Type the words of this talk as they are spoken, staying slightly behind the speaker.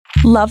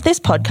Love this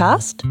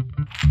podcast?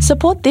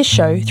 Support this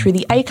show through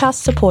the Acast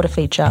supporter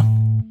feature.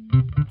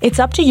 It's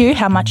up to you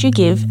how much you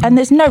give, and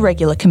there's no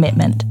regular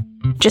commitment.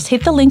 Just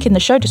hit the link in the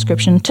show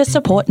description to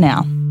support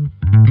now.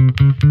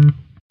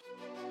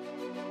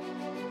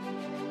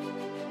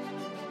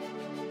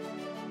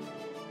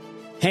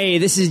 Hey,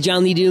 this is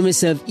John Lee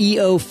Dumas of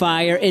EO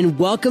Fire, and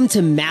welcome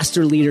to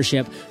Master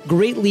Leadership.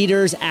 Great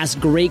leaders ask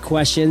great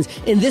questions,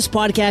 and this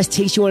podcast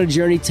takes you on a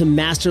journey to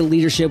master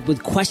leadership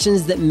with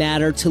questions that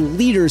matter to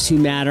leaders who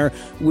matter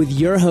with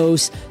your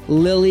host,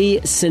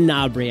 Lily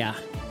Sanabria.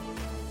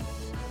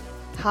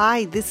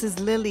 Hi, this is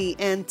Lily,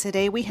 and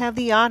today we have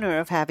the honor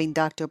of having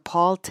Dr.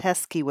 Paul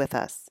Teske with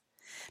us.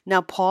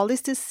 Now, Paul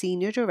is the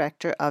Senior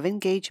Director of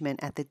Engagement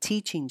at the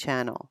Teaching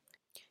Channel.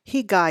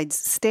 He guides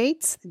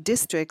states,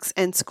 districts,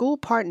 and school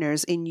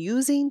partners in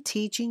using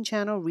Teaching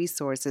Channel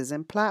resources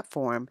and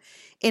platform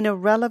in a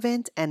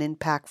relevant and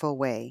impactful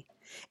way.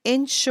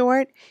 In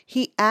short,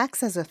 he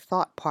acts as a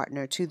thought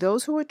partner to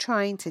those who are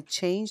trying to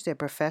change their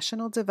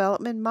professional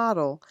development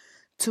model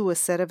to a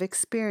set of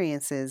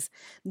experiences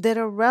that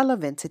are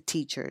relevant to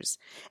teachers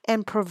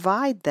and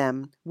provide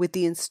them with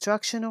the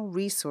instructional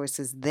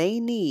resources they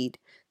need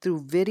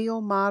through video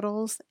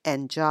models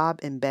and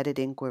job-embedded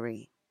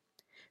inquiry.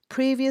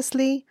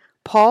 Previously,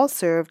 Paul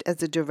served as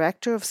the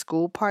Director of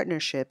School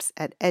Partnerships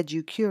at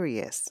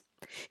EduCurious.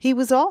 He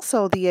was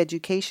also the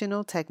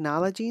Educational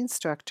Technology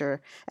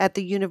Instructor at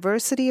the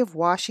University of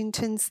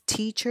Washington's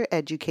Teacher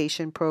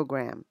Education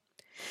Program,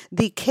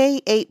 the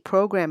K-8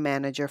 Program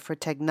Manager for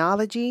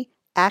Technology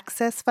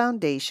Access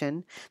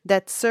Foundation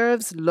that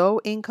serves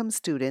low-income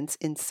students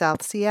in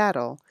South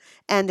Seattle,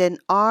 and an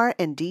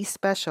R&D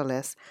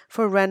Specialist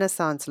for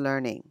Renaissance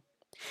Learning.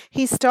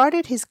 He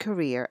started his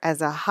career as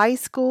a high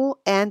school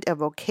and a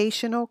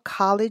vocational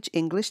college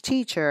English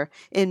teacher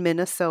in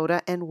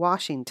Minnesota and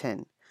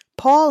Washington.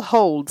 Paul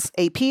holds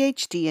a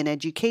PhD in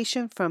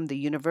education from the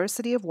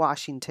University of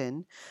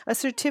Washington, a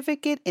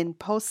certificate in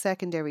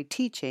post-secondary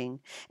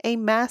teaching, a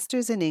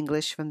master's in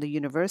English from the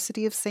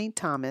University of St.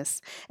 Thomas,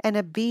 and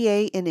a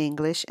BA in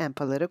English and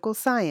Political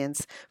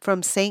Science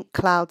from St.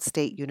 Cloud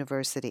State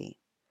University.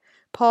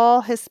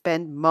 Paul has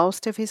spent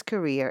most of his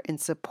career in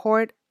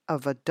support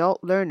of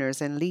adult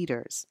learners and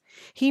leaders.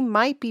 He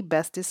might be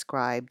best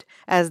described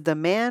as the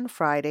Man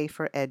Friday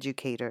for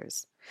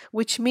educators,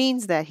 which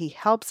means that he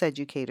helps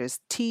educators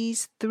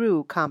tease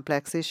through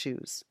complex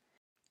issues.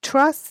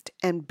 Trust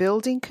and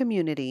building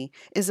community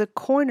is a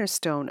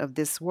cornerstone of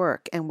this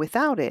work, and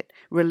without it,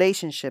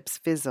 relationships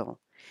fizzle.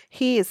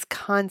 He is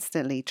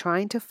constantly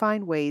trying to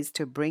find ways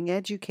to bring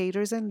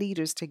educators and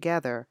leaders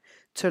together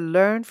to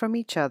learn from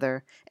each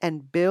other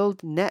and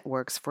build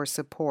networks for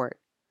support.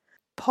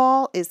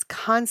 Paul is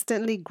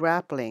constantly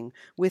grappling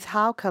with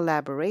how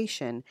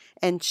collaboration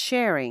and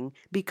sharing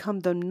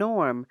become the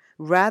norm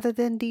rather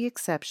than the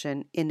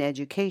exception in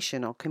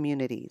educational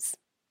communities.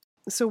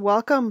 So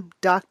welcome,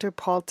 Dr.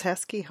 Paul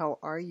Teske. How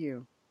are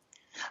you?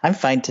 I'm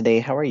fine today.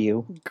 How are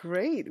you?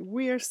 Great.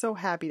 We are so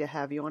happy to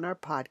have you on our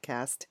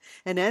podcast.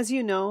 And as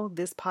you know,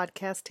 this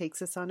podcast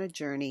takes us on a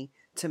journey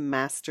to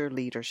master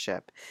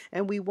leadership.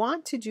 And we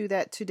want to do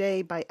that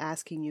today by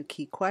asking you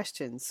key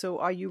questions. So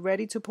are you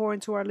ready to pour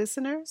into our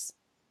listeners?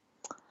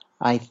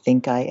 I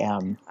think I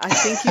am. I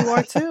think you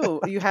are too.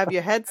 You have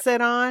your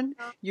headset on.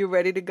 You're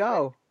ready to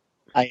go.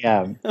 I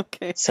am.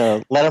 Okay.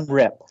 So let them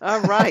rip.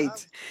 All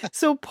right.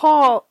 So,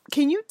 Paul,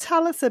 can you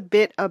tell us a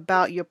bit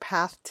about your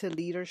path to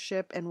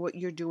leadership and what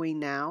you're doing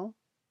now?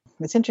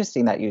 It's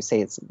interesting that you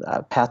say it's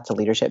a path to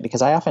leadership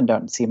because I often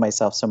don't see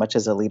myself so much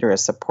as a leader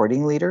as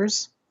supporting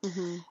leaders.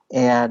 Mm-hmm.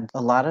 And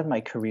a lot of my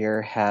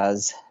career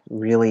has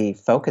really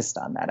focused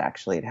on that,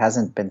 actually. It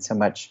hasn't been so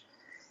much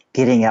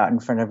getting out in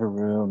front of a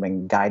room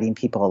and guiding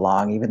people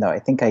along, even though I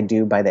think I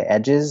do by the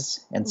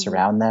edges and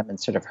surround them and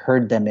sort of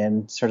herd them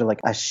in, sort of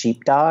like a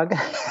sheepdog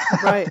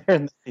right out there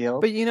in the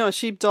field. But you know, a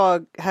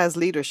sheepdog has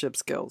leadership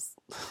skills.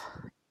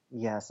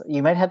 Yes,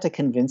 you might have to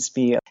convince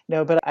me.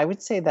 No, but I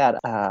would say that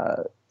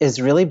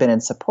has really been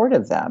in support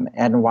of them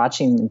and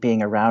watching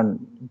being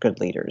around good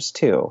leaders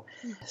too.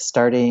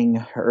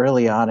 Starting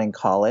early on in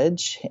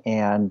college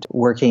and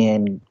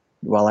working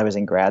while I was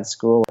in grad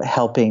school,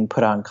 helping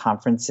put on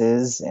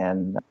conferences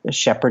and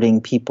shepherding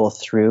people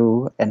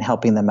through and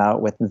helping them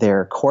out with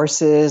their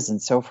courses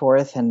and so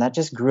forth. And that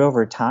just grew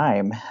over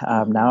time.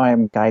 Now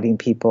I'm guiding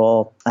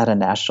people at a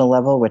national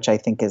level, which I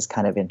think is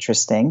kind of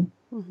interesting,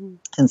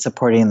 and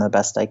supporting them the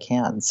best I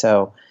can.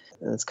 So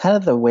it's kind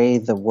of the way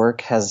the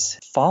work has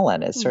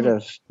fallen. It's sort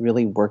of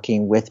really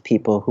working with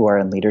people who are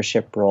in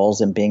leadership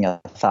roles and being a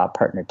thought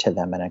partner to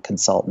them and a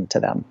consultant to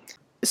them.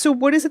 So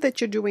what is it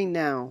that you're doing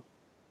now?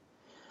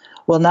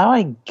 Well, now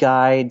I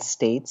guide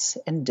states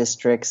and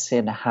districts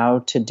in how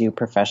to do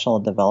professional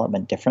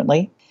development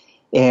differently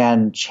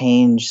and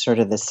change sort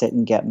of the sit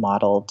and get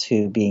model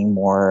to being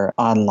more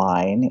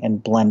online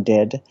and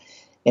blended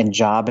and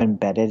job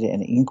embedded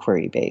and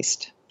inquiry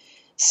based.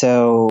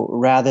 So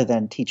rather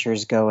than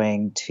teachers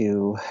going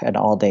to an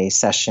all-day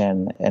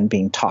session and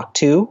being talked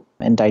to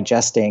and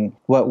digesting,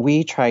 what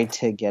we try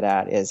to get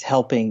at is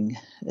helping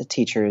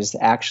teachers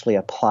actually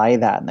apply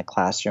that in the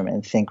classroom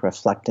and think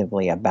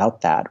reflectively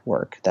about that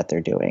work that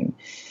they're doing.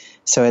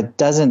 So it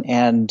doesn't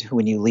end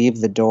when you leave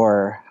the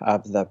door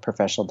of the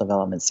professional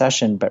development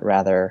session, but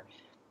rather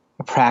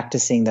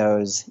practicing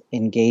those,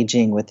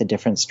 engaging with the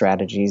different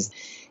strategies,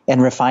 and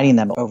refining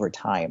them over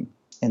time.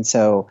 And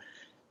so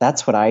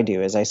that's what I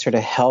do, is I sort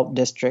of help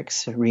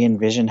districts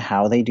re-envision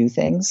how they do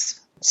things,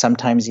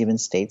 sometimes even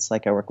states,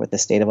 like I work with the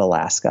state of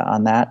Alaska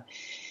on that.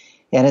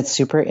 And it's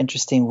super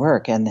interesting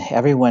work, and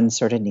everyone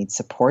sort of needs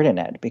support in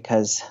it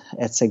because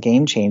it's a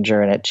game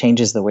changer and it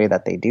changes the way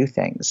that they do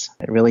things.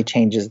 It really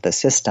changes the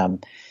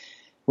system.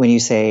 When you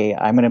say,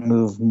 I'm going to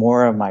move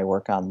more of my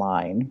work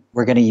online,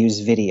 we're going to use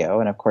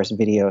video. And of course,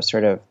 video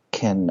sort of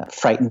can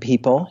frighten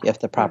people if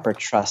the proper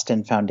trust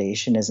and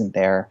foundation isn't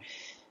there.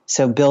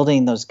 So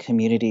building those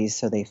communities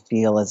so they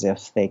feel as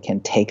if they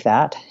can take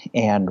that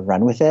and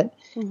run with it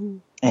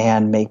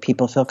and make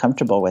people feel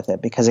comfortable with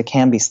it, because it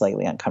can be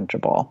slightly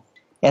uncomfortable.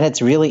 And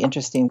it's really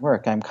interesting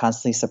work. I'm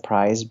constantly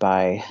surprised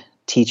by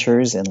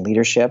teachers and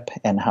leadership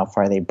and how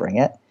far they bring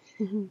it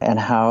and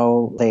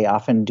how they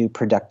often do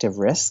productive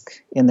risk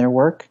in their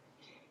work,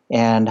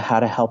 and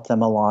how to help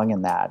them along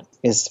in that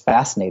is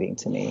fascinating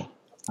to me.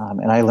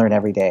 And I learn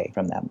every day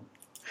from them.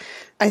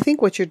 I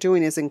think what you're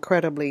doing is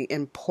incredibly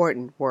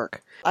important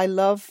work. I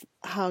love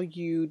how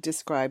you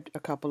described a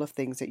couple of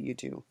things that you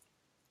do.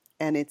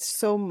 And it's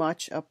so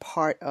much a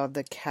part of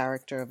the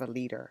character of a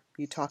leader.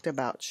 You talked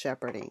about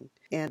shepherding,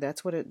 and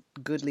that's what a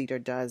good leader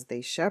does.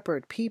 They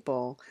shepherd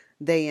people,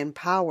 they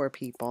empower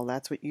people.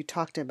 That's what you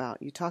talked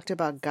about. You talked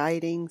about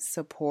guiding,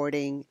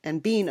 supporting,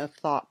 and being a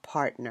thought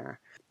partner.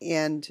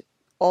 And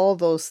all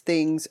those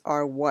things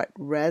are what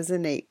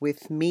resonate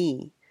with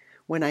me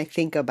when I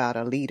think about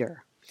a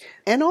leader.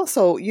 And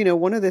also,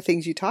 one of the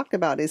things you talked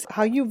about is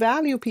how you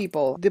value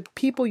people. The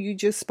people you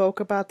just spoke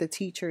about, the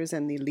teachers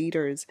and the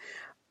leaders,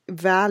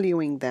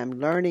 valuing them,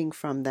 learning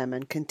from them,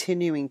 and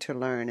continuing to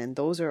learn. And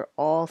those are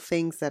all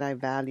things that I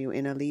value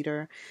in a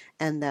leader,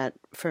 and that,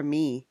 for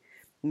me,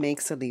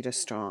 makes a leader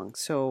strong.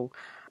 So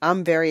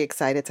I'm very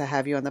excited to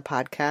have you on the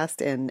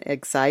podcast and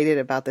excited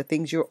about the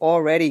things you're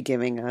already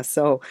giving us.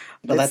 So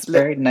that's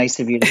very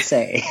nice of you to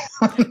say.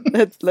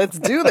 let's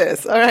do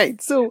this. All right.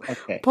 So,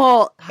 okay.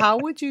 Paul, how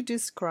would you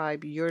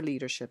describe your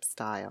leadership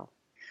style?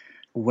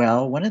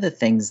 Well, one of the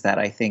things that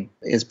I think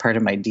is part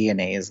of my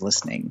DNA is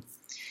listening.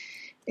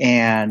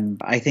 And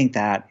I think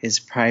that is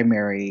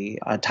primary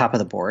top of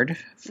the board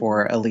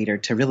for a leader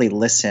to really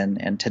listen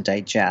and to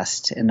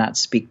digest and not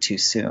speak too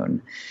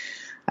soon.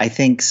 I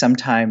think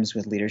sometimes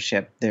with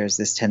leadership, there's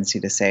this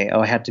tendency to say,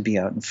 I have to be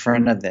out in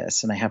front of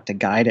this and I have to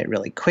guide it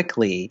really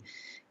quickly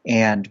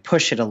and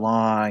push it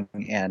along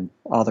and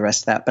all the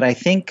rest of that. But I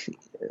think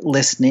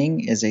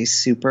listening is a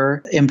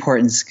super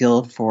important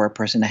skill for a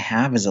person to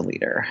have as a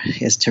leader,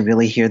 is to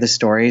really hear the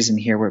stories and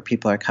hear where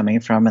people are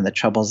coming from and the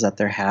troubles that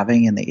they're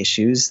having and the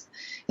issues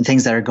and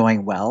things that are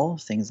going well,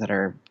 things that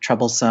are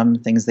troublesome,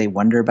 things they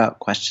wonder about,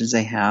 questions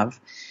they have,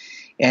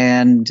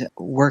 and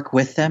work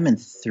with them and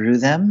through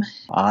them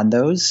on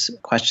those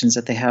questions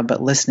that they have.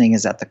 But listening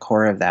is at the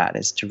core of that,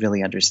 is to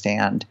really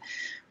understand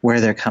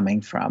where they're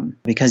coming from,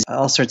 because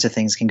all sorts of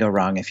things can go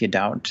wrong if you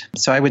don't.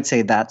 So I would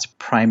say that's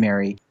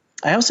primary.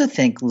 I also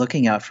think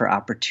looking out for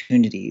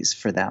opportunities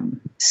for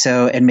them.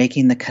 So, and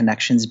making the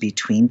connections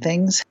between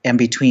things and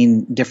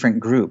between different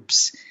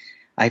groups.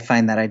 I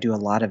find that I do a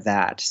lot of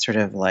that, sort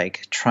of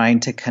like trying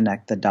to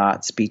connect the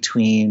dots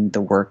between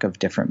the work of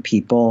different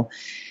people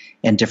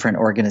and different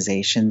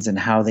organizations and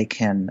how they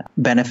can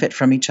benefit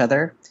from each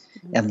other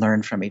and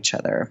learn from each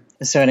other.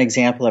 So an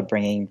example of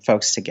bringing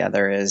folks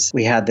together is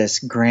we had this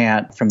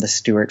grant from the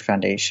Stewart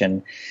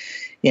Foundation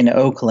in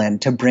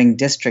Oakland to bring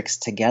districts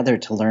together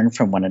to learn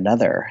from one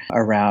another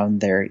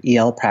around their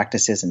EL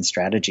practices and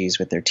strategies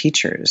with their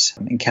teachers.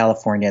 In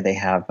California, they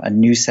have a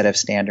new set of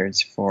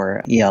standards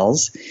for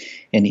ELs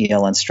in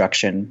EL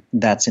instruction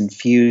that's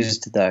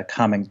infused the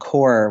Common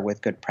Core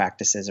with good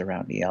practices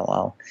around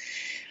ELL.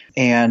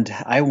 And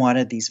I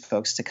wanted these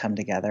folks to come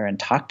together and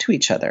talk to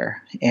each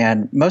other.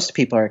 And most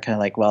people are kind of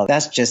like, well,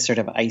 that's just sort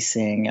of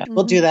icing.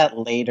 We'll do that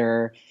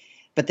later.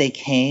 But they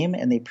came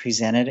and they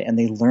presented and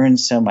they learned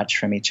so much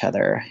from each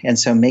other. And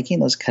so making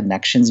those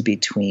connections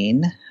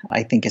between,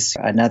 I think, is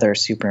another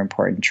super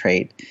important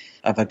trait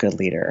of a good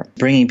leader.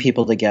 Bringing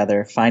people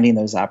together, finding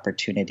those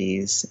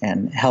opportunities,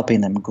 and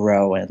helping them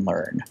grow and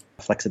learn.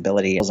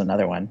 Flexibility is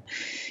another one.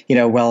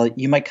 Well,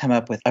 you might come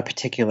up with a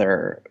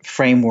particular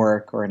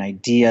framework or an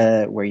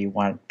idea where you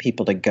want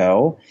people to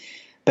go,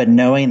 but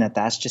knowing that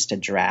that's just a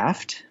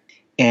draft,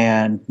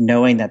 and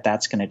knowing that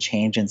that's going to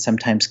change, and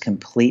sometimes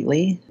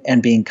completely,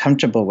 and being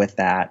comfortable with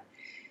that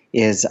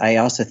is, I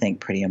also think,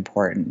 pretty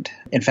important.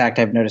 In fact,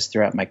 I've noticed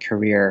throughout my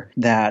career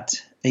that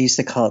I used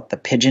to call it the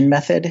pigeon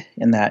method.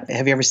 In that,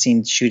 have you ever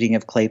seen shooting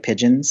of clay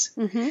pigeons?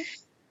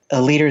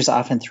 Leaders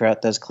often throw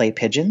out those clay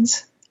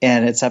pigeons,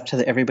 and it's up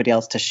to everybody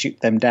else to shoot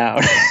them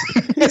down.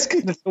 That's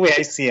kind of the way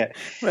I see it.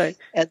 Right.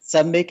 And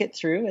some make it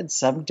through and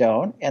some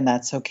don't, and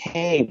that's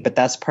okay. But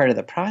that's part of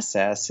the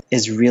process,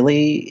 is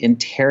really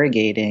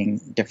interrogating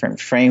different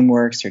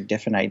frameworks or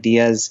different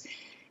ideas.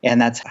 And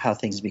that's how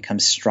things become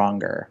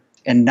stronger.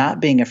 And not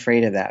being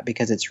afraid of that,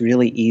 because it's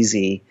really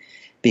easy,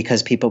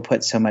 because people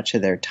put so much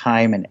of their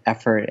time and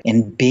effort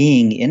in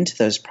being into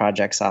those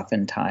projects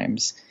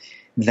oftentimes,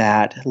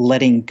 that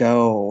letting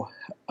go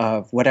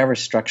of whatever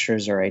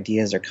structures or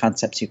ideas or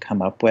concepts you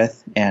come up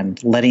with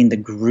and letting the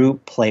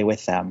group play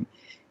with them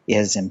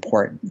is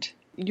important.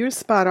 You're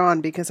spot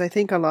on, because I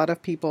think a lot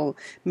of people,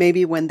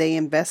 maybe when they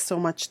invest so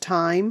much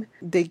time,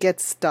 they get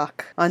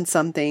stuck on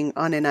something,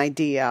 on an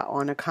idea,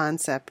 on a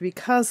concept,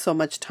 because so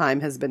much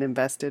time has been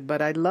invested.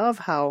 But I love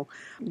how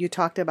you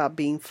talked about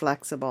being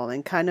flexible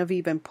and kind of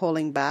even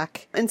pulling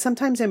back and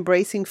sometimes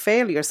embracing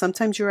failure.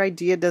 Sometimes your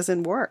idea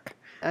doesn't work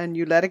and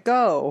you let it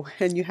go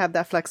and you have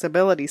that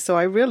flexibility. So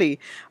I really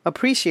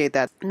appreciate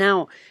that.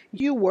 Now,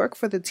 you work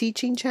for the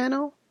Teaching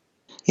Channel?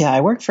 Yeah,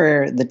 I work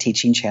for the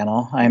Teaching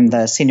Channel. I'm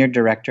the Senior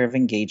Director of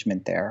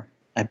Engagement there.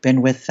 I've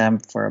been with them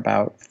for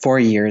about 4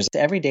 years.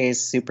 Every day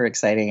is super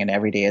exciting and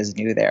every day is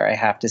new there, I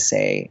have to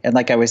say. And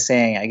like I was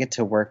saying, I get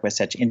to work with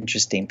such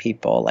interesting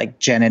people like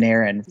Jen and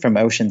Aaron from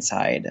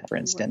Oceanside, for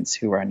instance,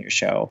 who are on your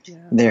show. Yeah,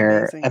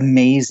 They're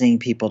amazing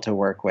people to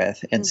work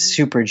with and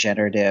super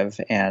generative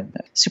and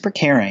super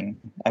caring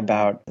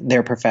about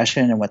their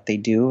profession and what they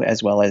do,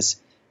 as well as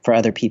for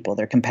other people.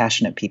 They're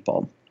compassionate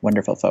people.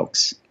 Wonderful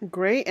folks.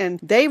 Great. And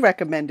they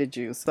recommended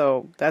you.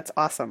 So that's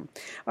awesome.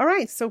 All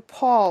right. So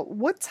Paul,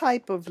 what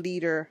type of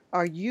leader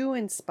are you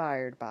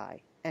inspired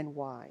by and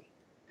why?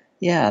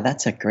 Yeah,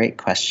 that's a great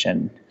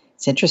question.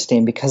 It's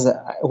interesting because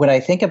when I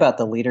think about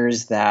the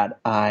leaders that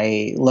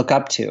I look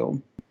up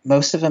to,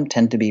 most of them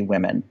tend to be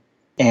women.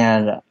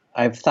 And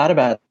I've thought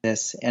about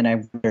this and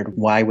I've wondered,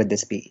 why would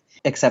this be?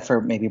 Except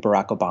for maybe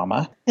Barack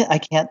Obama. I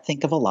can't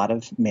think of a lot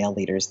of male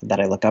leaders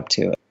that I look up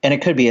to. And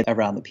it could be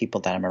around the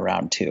people that I'm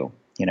around too.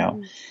 You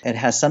know, it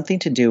has something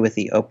to do with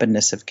the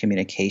openness of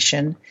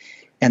communication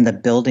and the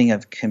building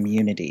of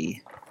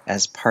community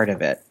as part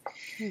of it.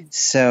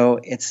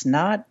 So it's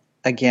not,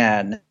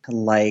 again,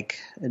 like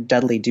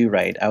Dudley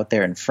Do-Right out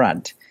there in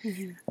front,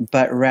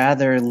 but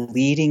rather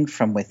leading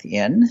from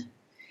within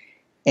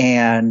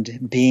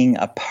and being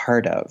a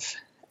part of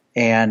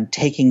and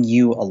taking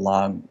you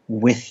along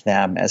with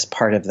them as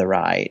part of the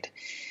ride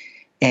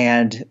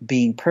and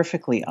being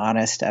perfectly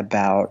honest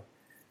about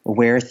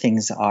where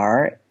things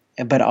are,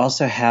 but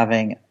also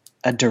having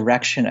a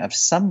direction of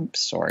some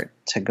sort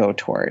to go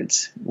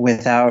towards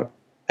without,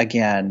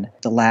 again,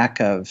 the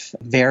lack of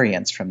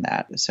variance from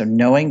that. So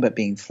knowing but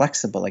being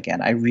flexible again,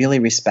 I really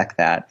respect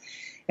that.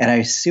 And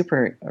I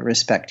super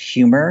respect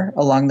humor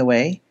along the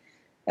way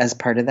as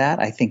part of that,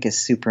 I think is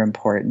super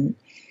important.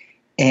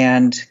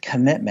 And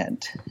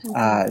commitment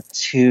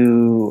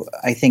to,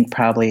 I think,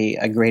 probably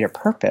a greater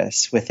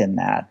purpose within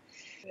that.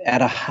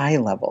 At a high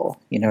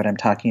level, you know what I'm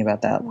talking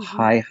about, that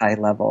high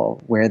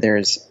level where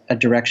there's a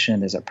direction,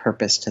 there's a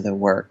purpose to the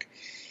work,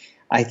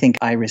 I think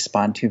I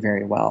respond to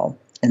very well.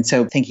 And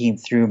so thinking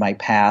through my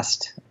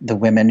past, the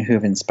women who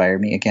have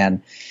inspired me,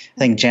 again, I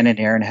think Jen and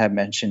Aaron have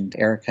mentioned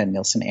Erica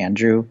Nielsen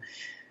Andrew,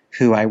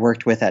 who I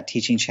worked with at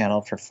Teaching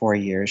Channel for 4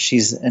 years.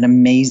 She's an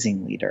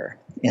amazing leader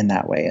in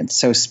that way and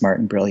so smart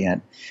and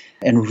brilliant.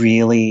 And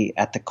really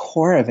at the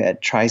core of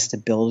it tries to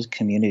build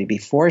community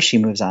before she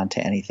moves on to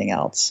anything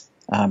else.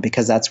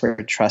 Because that's where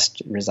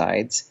trust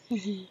resides.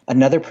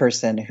 Another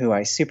person who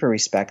I super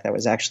respect that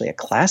was actually a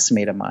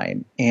classmate of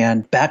mine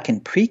and back in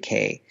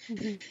pre-K,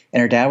 and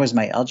her dad was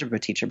my algebra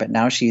teacher, but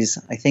now she's,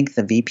 I think,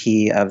 the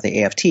VP of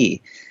the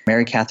AFT,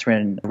 Mary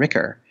Catherine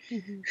Ricker,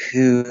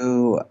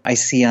 who I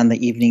see on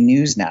the evening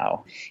news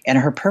now. And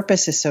her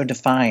purpose is so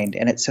defined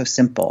and it's so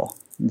simple,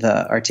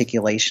 the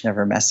articulation of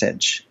her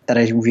message, that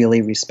I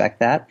really respect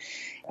that.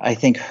 I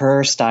think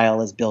her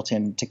style is built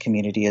into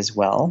community as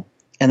well.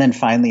 And then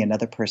finally,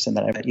 another person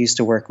that I used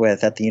to work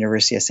with at the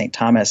University of St.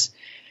 Thomas,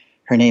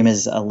 her name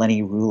is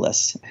Lenny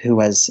Rulis, who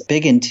was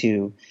big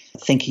into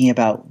thinking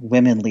about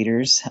women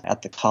leaders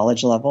at the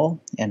college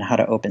level and how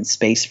to open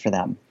space for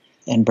them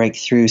and break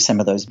through some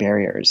of those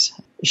barriers.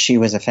 She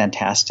was a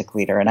fantastic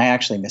leader, and I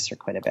actually miss her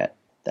quite a bit.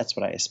 That's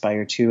what I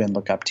aspire to and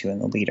look up to in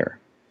the leader.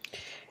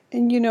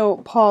 And you know,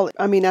 Paul,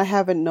 I mean, I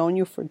haven't known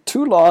you for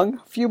too long,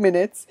 a few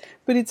minutes,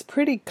 but it's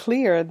pretty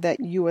clear that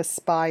you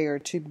aspire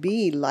to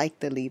be like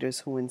the leaders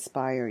who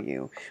inspire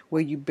you,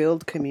 where you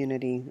build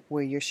community,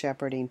 where you're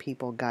shepherding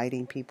people,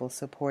 guiding people,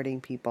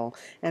 supporting people,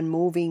 and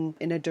moving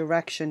in a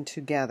direction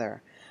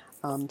together.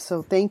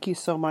 So thank you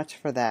so much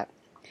for that.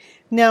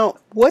 Now,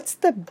 what's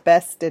the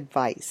best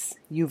advice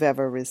you've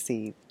ever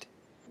received?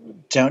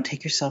 Don't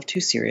take yourself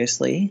too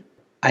seriously.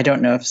 I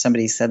don't know if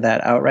somebody said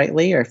that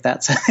outrightly or if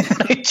that's something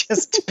that I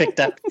just picked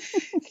up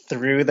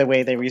through the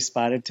way they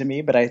responded to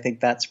me, but I think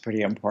that's pretty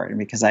important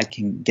because I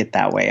can get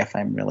that way if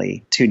I'm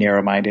really too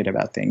narrow-minded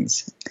about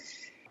things.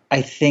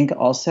 I think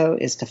also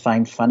is to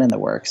find fun in the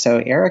work. So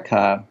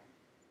Erica,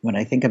 when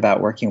I think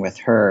about working with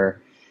her,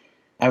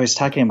 I was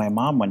talking to my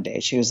mom one day.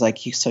 She was like,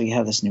 so you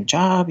have this new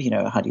job,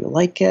 how do you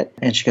like it?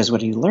 And she goes,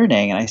 what are you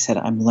learning? And I said,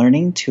 I'm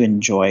learning to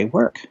enjoy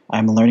work.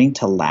 I'm learning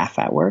to laugh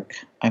at work.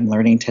 I'm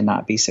learning to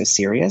not be so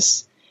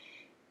serious.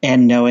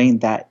 And knowing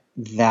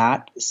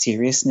that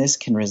seriousness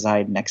can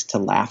reside next to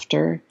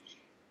laughter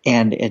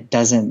and it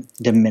doesn't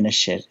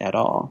diminish it at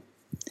all.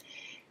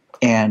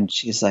 And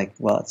she's like,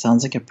 well, it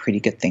sounds like a pretty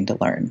good thing to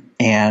learn.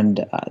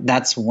 And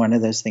that's one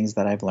of those things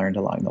that I've learned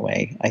along the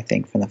way, I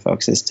think, from the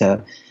folks, is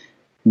to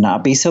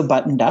not be so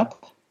buttoned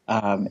up.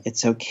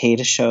 It's okay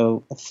to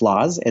show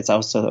flaws. It's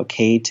also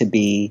okay to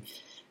be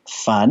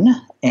fun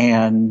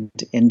and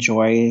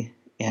enjoy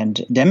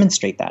and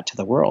demonstrate that to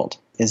the world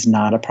is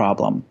not a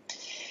problem.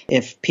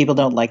 If people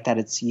don't like that,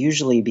 it's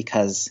usually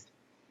because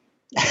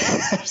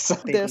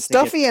they're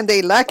stuffy and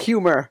they lack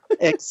humor.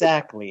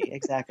 Exactly.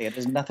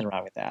 There's nothing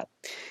wrong with that,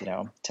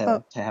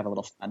 to have a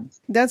little fun.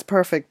 That's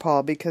perfect,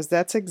 Paul, because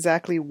that's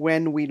exactly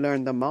when we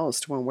learn the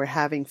most, when we're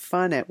having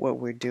fun at what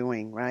we're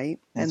doing, right?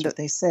 That's what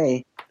they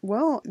say.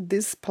 Well,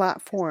 this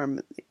platform,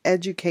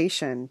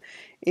 education,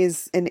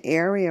 is an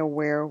area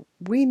where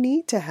we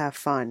need to have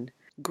fun.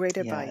 Great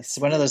advice. It's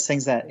one of those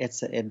things that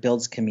it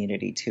builds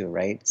community too,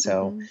 right?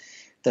 So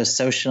those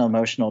social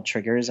emotional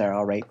triggers are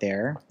all right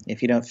there.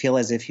 If you don't feel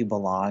as if you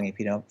belong, if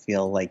you don't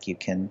feel like you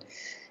can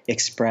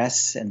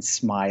express and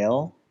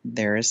smile,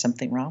 there is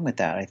something wrong with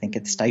that. I think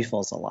it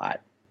stifles a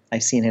lot.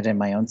 I've seen it in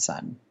my own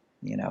son,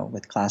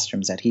 with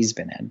classrooms that he's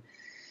been in.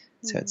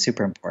 So it's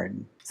super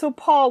important. So,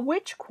 Paul,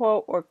 which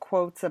quote or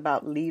quotes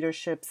about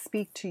leadership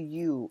speak to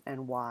you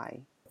and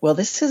why? Well,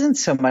 this isn't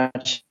so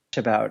much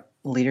about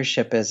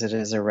leadership as it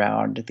is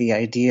around the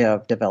idea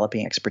of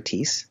developing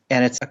expertise.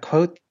 And it's a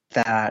quote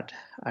that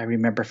I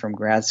remember from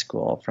grad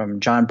school from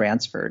John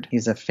Bransford.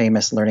 He's a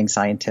famous learning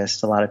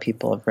scientist. A lot of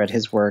people have read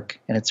his work,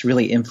 and it's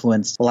really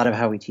influenced a lot of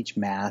how we teach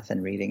math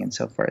and reading and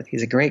so forth.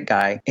 He's a great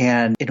guy.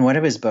 And in one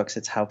of his books,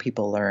 It's How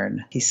People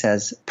Learn, he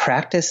says,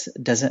 practice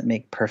doesn't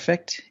make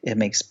perfect, it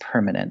makes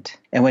permanent.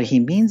 And what he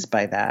means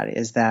by that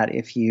is that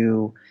if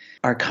you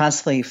are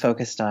constantly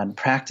focused on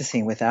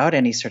practicing without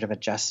any sort of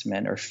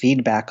adjustment or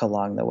feedback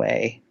along the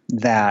way,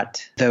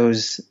 that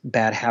those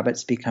bad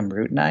habits become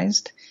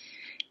routinized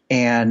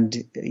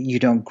and you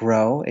don't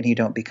grow and you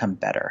don't become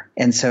better.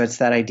 And so it's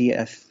that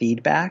idea of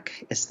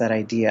feedback. It's that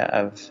idea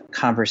of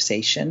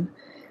conversation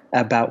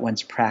about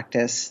one's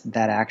practice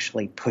that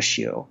actually push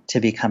you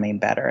to becoming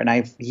better. And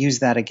I've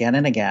used that again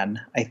and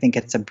again. I think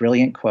it's a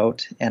brilliant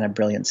quote and a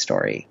brilliant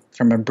story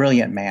from a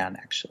brilliant man,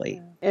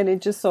 actually. And it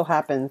just so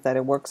happens that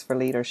it works for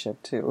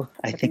leadership too.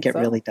 I think it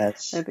really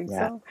does. I think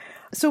so.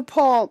 So,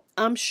 Paul,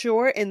 I'm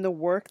sure in the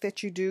work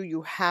that you do,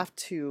 you have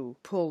to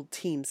pull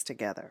teams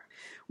together.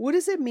 What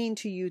does it mean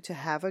to you to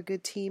have a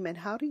good team, and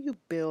how do you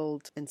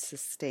build and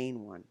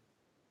sustain one?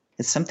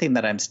 It's something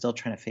that I'm still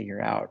trying to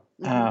figure out.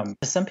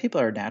 Some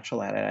people are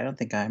natural at it. I don't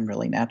think I'm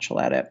really natural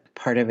at it.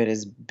 Part of it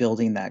is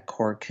building that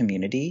core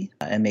community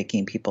and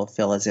making people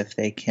feel as if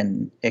they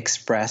can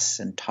express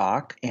and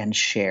talk and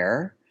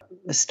share.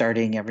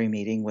 Starting every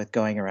meeting with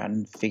going around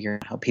and figuring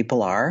out how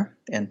people are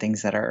and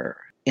things that are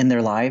in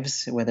their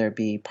lives, whether it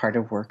be part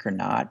of work or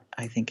not,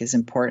 I think is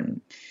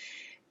important.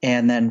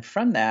 And then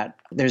from that,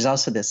 there's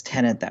also this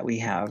tenet that we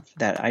have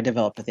that I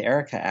developed with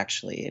Erica,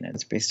 actually, and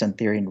it's based on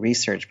theory and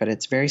research, but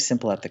it's very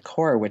simple at the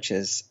core, which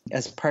is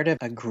as part of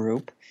a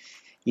group,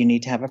 you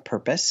need to have a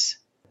purpose.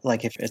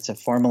 Like if it's a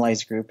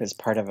formalized group as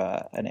part of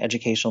an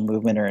educational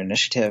movement or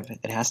initiative,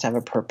 it has to have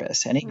a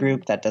purpose. Any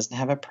group that doesn't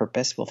have a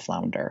purpose will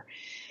flounder.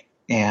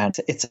 And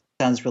it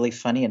sounds really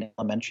funny and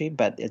elementary,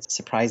 but it's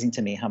surprising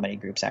to me how many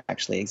groups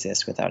actually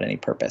exist without any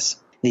purpose.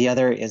 The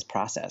other is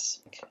process.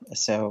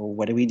 So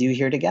what do we do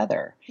here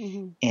together?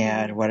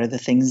 And what are the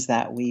things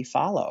that we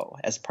follow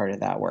as part of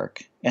that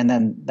work? And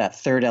then that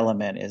third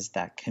element is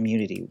that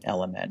community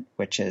element,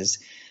 which is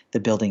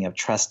the building of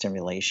trust and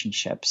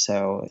relationship.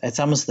 So it's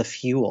almost the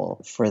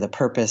fuel for the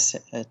purpose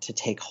to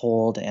take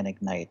hold and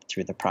ignite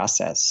through the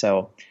process.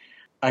 So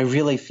I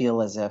really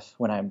feel as if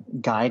when I'm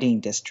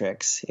guiding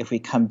districts, if we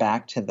come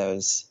back to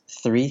those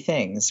three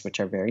things, which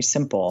are very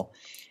simple,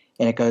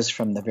 and it goes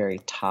from the very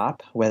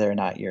top, whether or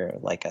not you're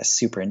like a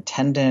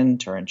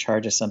superintendent or in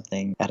charge of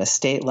something at a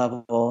state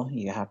level,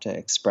 you have to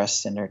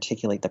express and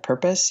articulate the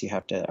purpose, you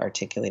have to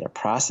articulate a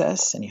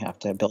process, and you have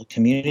to build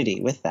community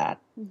with that,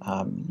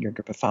 your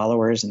group of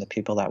followers and the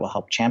people that will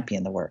help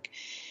champion the work.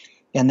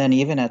 And then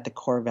even at the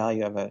core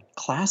value of a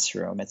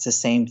classroom, it's the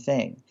same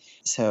thing.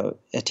 So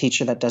a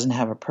teacher that doesn't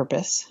have a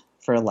purpose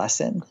for a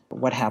lesson,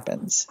 what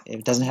happens? If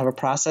it doesn't have a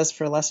process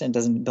for a lesson, it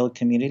doesn't build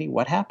community,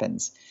 what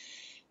happens?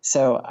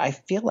 So I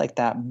feel like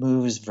that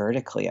moves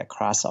vertically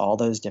across all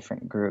those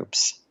different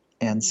groups.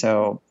 And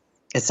so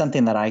it's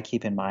something that I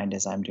keep in mind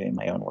as I'm doing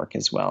my own work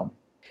as well.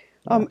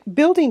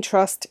 Building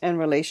trust and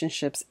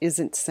relationships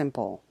isn't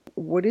simple.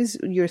 What is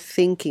your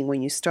thinking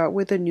when you start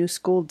with a new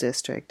school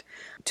district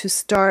to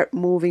start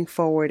moving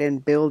forward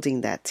and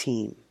building that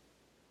team?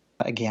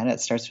 Again, it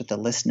starts with the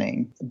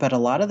listening. But a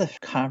lot of the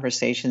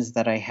conversations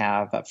that I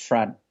have up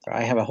front,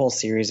 I have a whole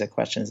series of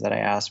questions that I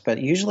ask, but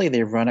usually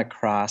they run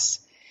across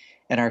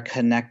and are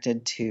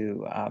connected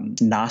to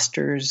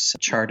Noster's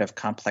chart of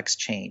complex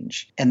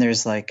change. And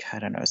there's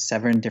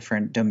 7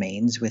 different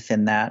domains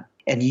within that.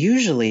 And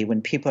usually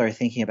when people are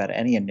thinking about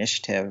any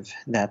initiative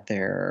that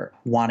they're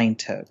wanting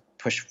to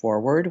push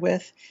forward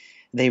with,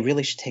 they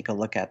really should take a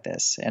look at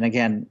this. And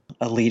again,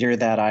 a leader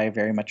that I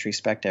very much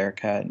respect,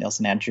 Erica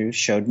Nielsen Andrews,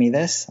 showed me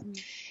this.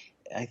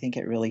 I think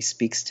it really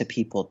speaks to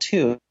people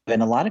too.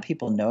 And a lot of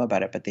people know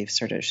about it, but they've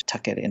sort of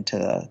tuck it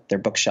into their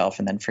bookshelf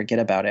and then forget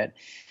about it.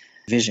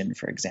 Vision,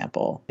 for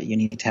example. You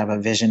need to have a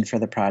vision for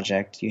the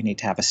project. You need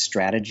to have a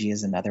strategy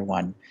is another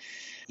one.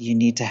 You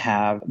need to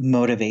have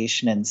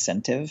motivation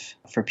incentive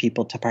for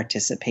people to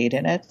participate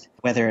in it,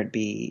 whether it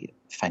be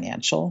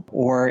financial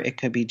or it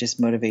could be just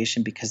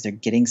motivation because they're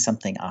getting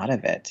something out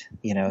of it,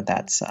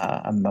 that's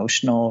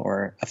emotional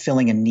or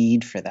filling a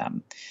need for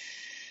them.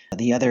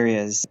 The other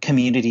is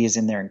community is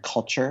in there and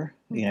culture,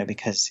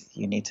 because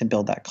you need to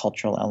build that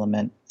cultural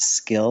element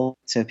skill.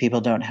 So if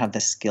people don't have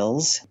the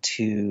skills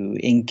to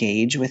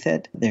engage with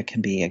it, there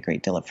can be a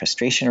great deal of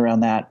frustration around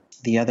that.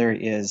 The other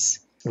is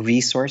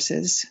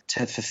resources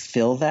to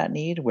fulfill that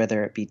need,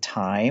 whether it be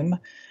time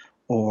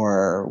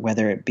or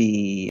whether it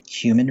be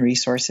human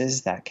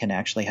resources that can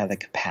actually have the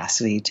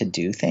capacity to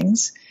do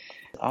things.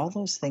 All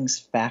those things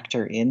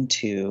factor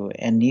into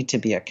and need to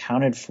be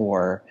accounted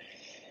for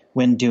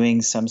when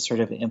doing some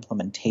sort of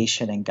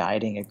implementation and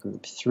guiding a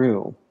group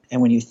through.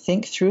 And when you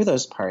think through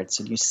those parts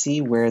and you see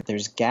where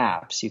there's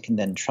gaps, you can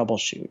then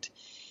troubleshoot.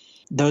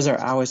 Those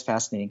are always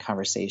fascinating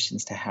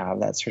conversations to have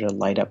that sort of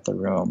light up the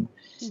room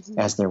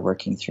as they're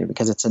working through,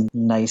 because it's a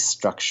nice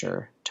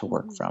structure to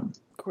work from.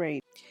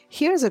 Great.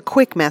 Here's a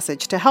quick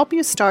message to help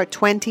you start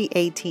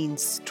 2018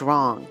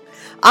 strong.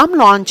 I'm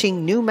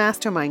launching new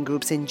mastermind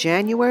groups in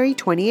January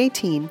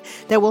 2018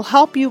 that will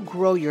help you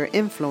grow your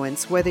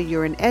influence, whether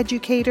you're an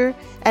educator,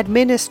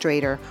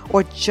 administrator,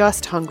 or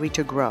just hungry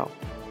to grow.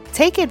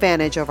 Take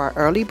advantage of our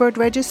early bird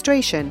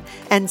registration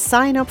and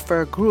sign up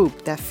for a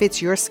group that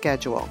fits your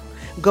schedule.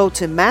 Go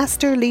to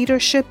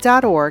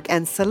masterleadership.org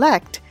and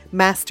select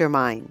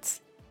Masterminds.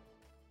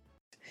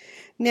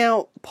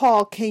 Now,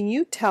 Paul, can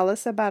you tell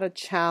us about a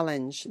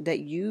challenge that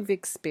you've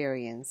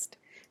experienced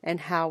and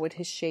how it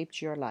has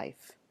shaped your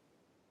life?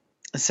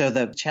 So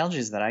the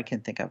challenges that I can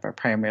think of are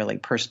primarily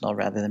personal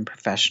rather than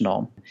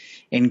professional.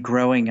 In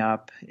growing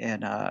up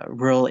in a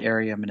rural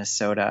area of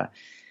Minnesota,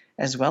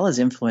 as well as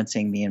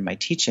influencing me in my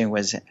teaching,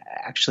 was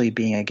actually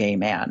being a gay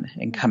man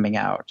and coming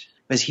out.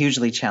 It was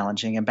hugely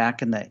challenging. And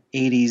back in the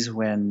 80s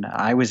when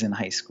I was in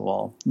high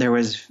school, there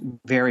was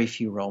very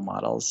few role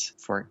models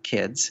for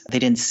kids. They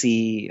didn't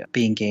see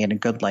being gay in a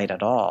good light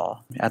at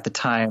all. At the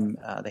time,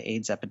 the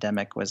AIDS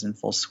epidemic was in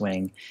full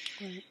swing.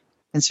 Right.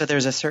 And so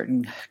there's a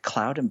certain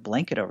cloud and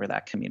blanket over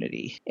that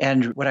community.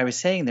 And what I was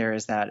saying there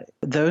is that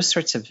those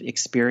sorts of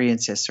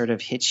experiences sort of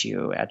hit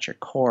you at your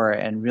core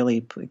and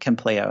really can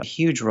play a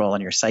huge role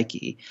in your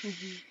psyche.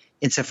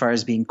 Insofar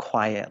as being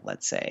quiet,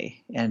 let's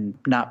say, and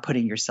not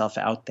putting yourself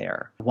out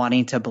there,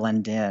 wanting to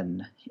blend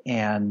in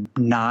and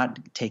not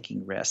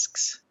taking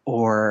risks,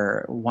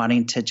 or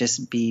wanting to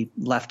just be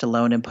left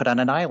alone and put on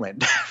an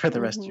island for the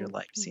rest of your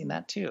life. I've seen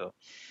that too.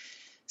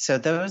 So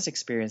those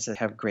experiences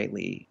have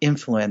greatly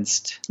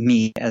influenced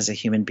me as a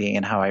human being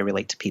and how I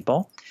relate to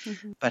people,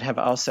 but have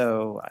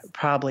also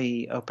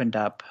probably opened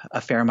up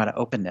a fair amount of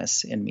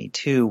openness in me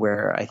too,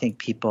 where I think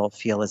people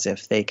feel as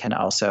if they can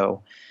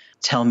also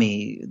tell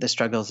me the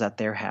struggles that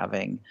they're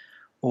having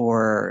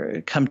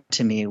or come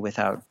to me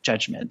without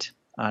judgment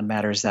on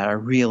matters that are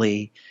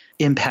really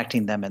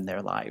impacting them in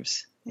their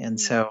lives. And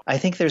so I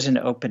think there's an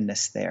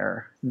openness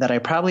there that I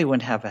probably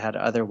wouldn't have had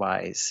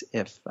otherwise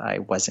if I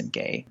wasn't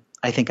gay.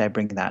 I think I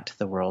bring that to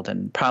the world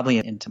and probably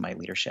into my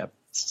leadership.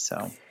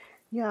 So,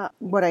 yeah,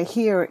 what I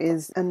hear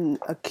is an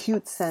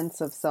acute sense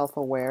of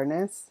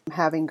self-awareness,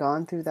 having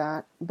gone through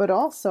that, but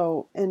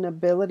also an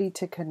ability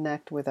to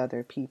connect with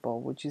other people.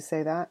 Would you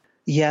say that?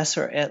 Yes,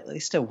 or at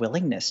least a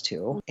willingness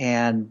to,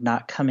 and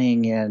not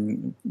coming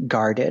in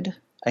guarded.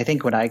 I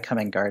think when I come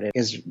in guarded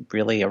is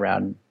really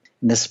around,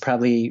 and this is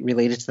probably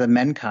related to the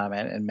men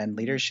comment and men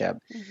leadership,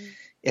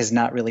 is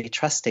not really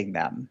trusting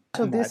them.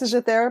 So this is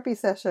a therapy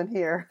session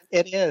here.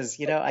 It is.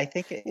 I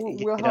think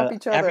we'll help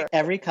each other.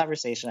 Every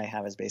conversation I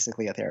have is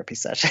basically a therapy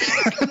session.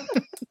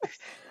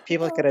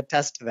 People could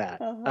attest to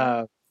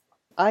that.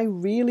 I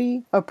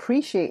really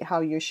appreciate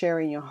how you're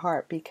sharing your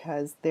heart,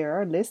 because there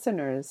are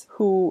listeners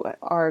who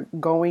are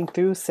going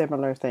through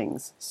similar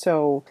things.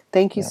 So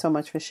thank you so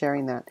much for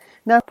sharing that.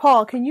 Now,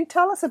 Paul, can you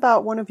tell us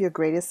about one of your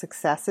greatest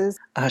successes?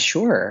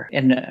 Sure.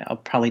 And I'll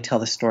probably tell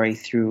the story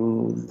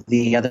through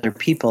the other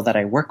people that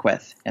I work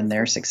with and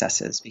their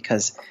successes,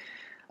 because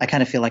I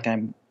kind of feel like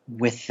I'm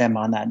with them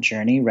on that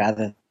journey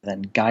rather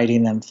than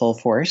guiding them full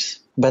force.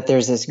 But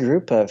there's this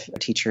group of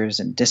teachers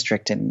in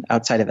district and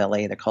outside of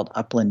LA. They're called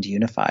Upland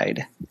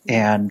Unified.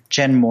 And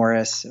Jen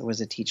Morris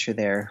was a teacher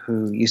there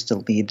who used to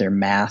lead their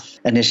math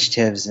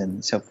initiatives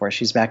and so forth.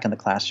 She's back in the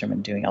classroom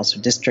and doing also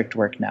district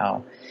work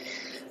now.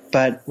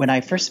 But when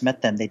I first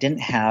met them, they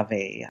didn't have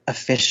a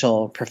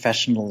official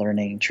professional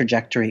learning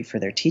trajectory for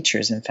their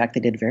teachers. In fact, they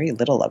did very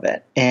little of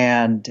it.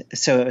 And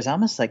so it was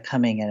almost like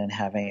coming in and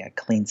having a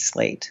clean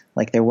slate.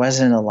 Like there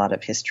wasn't a lot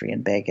of history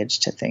and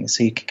baggage to things,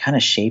 so you could kind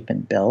of shape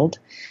and build.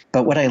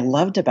 But what I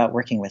loved about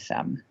working with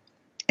them,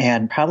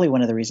 and probably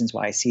one of the reasons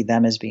why I see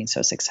them as being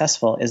so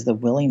successful, is the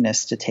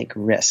willingness to take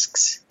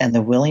risks and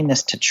the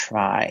willingness to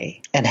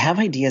try and have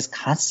ideas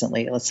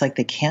constantly. It's like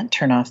they can't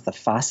turn off the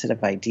faucet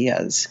of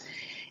ideas.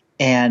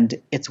 And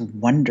it's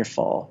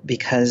wonderful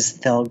because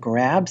they'll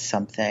grab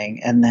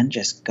something and then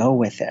just go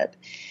with it.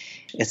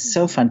 It's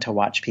so fun to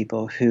watch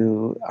people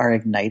who are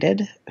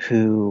ignited,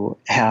 who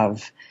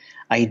have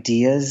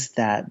ideas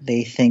that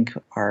they think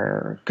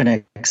are going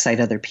to excite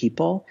other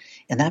people,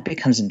 and that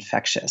becomes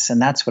infectious.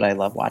 And that's what I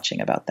love watching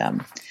about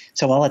them.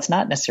 So while it's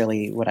not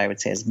necessarily what I would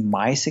say is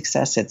my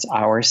success, it's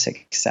our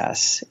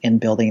success in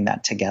building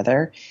that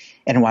together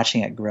and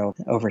watching it grow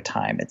over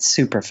time. It's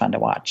super fun to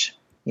watch.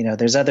 You know,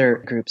 there's other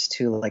groups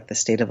too, like the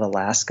state of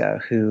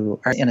Alaska, who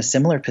are in a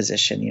similar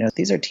position. You know,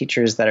 these are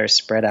teachers that are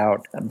spread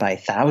out by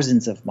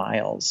thousands of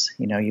miles.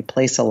 You know, you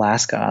place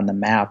Alaska on the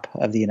map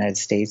of the United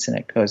States and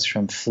it goes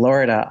from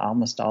Florida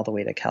almost all the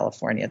way to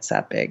California. It's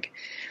that big.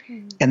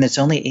 Mm-hmm. And there's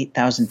only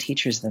 8,000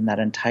 teachers in that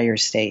entire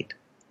state.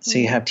 So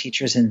you have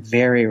teachers in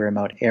very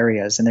remote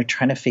areas, and they're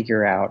trying to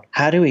figure out,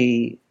 how do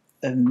we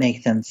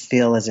make them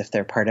feel as if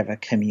they're part of a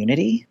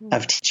community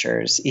of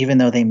teachers, even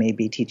though they may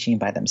be teaching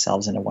by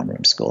themselves in a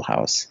one-room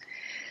schoolhouse.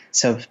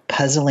 So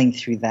puzzling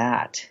through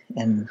that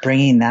and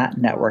bringing that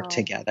network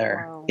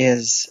together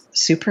is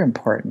super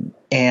important.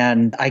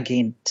 And I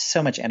gained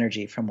so much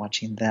energy from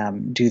watching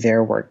them do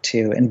their work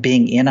too, and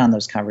being in on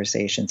those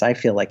conversations. I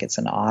feel like it's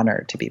an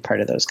honor to be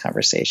part of those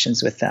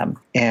conversations with them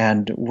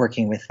and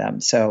working with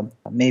them. So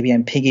maybe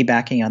I'm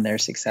piggybacking on their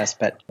success,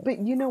 but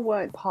you know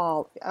what,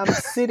 Paul, I'm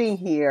sitting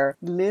here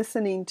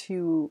listening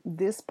to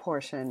this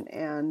portion,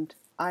 and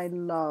I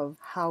love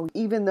how,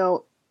 even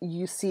though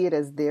you see it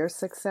as their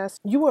success,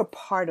 you were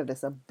part of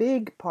this, a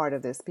big part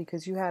of this,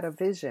 because you had a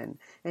vision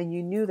and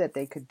you knew that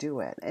they could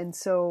do it. And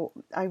so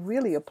I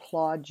really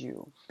applaud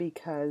you,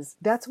 because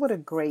that's what a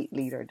great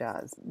leader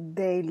does.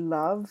 They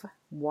love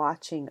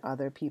watching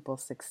other people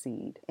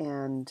succeed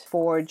and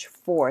forge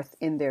forth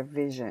in their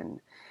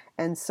vision.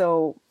 And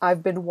so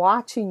I've been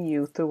watching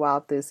you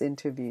throughout this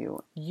interview.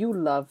 You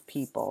love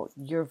people.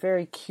 You're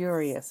very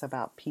curious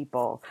about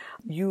people.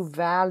 You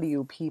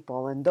value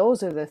people. And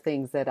those are the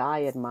things that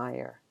I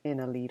admire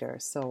in a leader.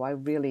 So I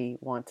really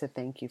want to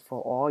thank you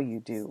for all you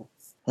do.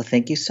 Well,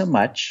 thank you so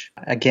much.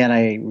 Again,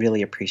 I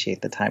really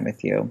appreciate the time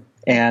with you.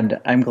 And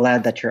I'm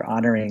glad that you're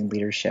honoring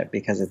leadership,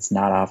 because it's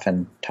not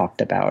often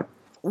talked about.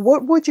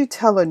 What would you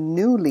tell a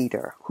new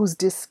leader who's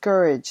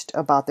discouraged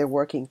about their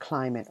working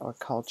climate or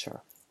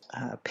culture?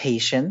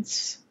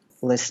 Patience,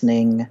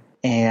 listening,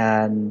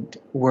 and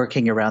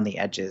working around the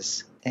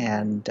edges,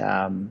 and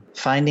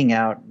finding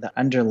out the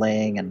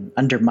underlying and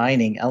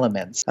undermining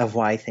elements of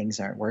why things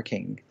aren't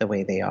working the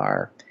way they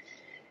are,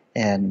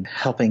 and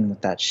helping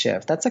with that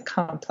shift. That's a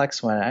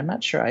complex one. I'm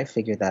not sure I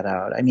figured that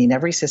out. I mean,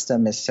 every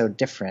system is so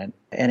different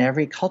and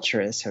every culture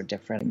is so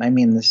different. I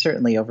mean, there's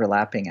certainly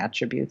overlapping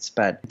attributes,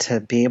 but to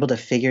be able to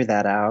figure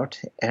that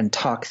out and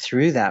talk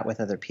through that with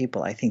other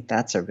people, I think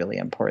that's a really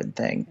important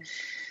thing.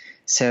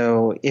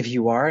 So if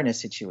you are in a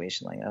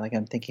situation like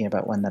I'm thinking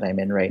about one that I'm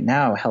in right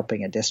now,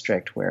 helping a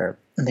district where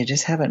they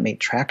just haven't made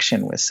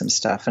traction with some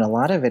stuff, and a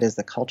lot of it is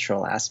the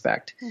cultural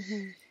aspect,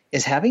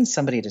 is having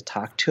somebody to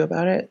talk to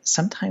about it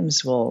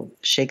sometimes will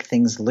shake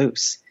things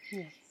loose.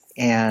 Yes.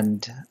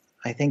 And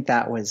I think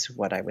that was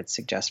what I would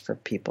suggest for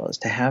people, is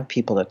to have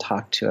people to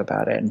talk to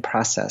about it and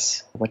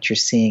process what you're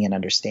seeing and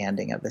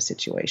understanding of the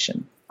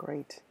situation.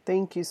 Great.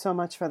 Thank you so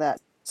much for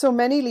that. So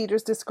many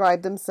leaders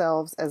describe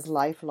themselves as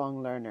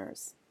lifelong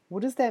learners.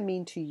 What does that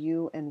mean to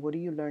you, and what are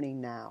you learning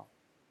now?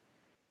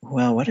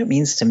 Well, what it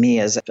means to me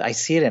is I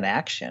see it in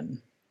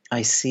action.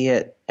 I see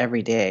it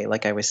every day.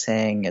 Like I was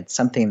saying, it's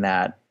something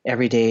that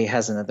every day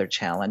has another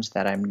challenge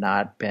that I've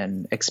not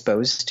been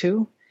exposed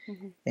to.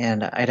 Mm-hmm.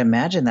 And I'd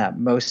imagine that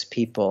most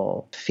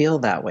people feel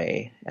that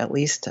way. At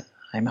least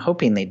I'm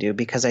hoping they do,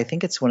 because I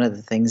think it's one of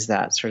the things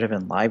that sort of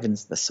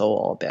enlivens the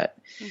soul a bit.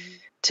 Mm-hmm.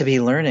 To be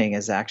learning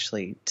is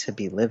actually to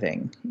be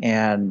living.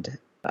 And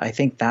I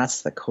think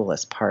that's the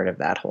coolest part of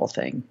that whole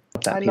thing.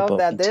 I love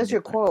that. There's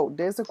your quote.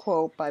 There's a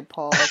quote by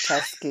Paul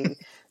Teske.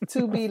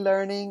 To be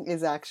learning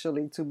is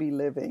actually to be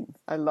living.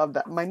 I love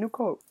that. My new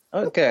quote.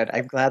 Oh, good.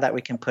 I'm glad that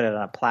we can put it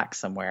on a plaque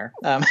somewhere.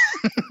 What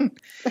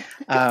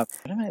am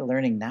I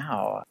learning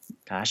now?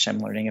 Gosh, I'm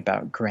learning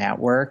about grant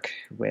work,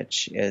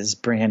 which is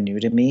brand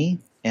new to me,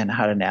 and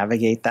how to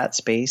navigate that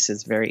space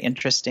is very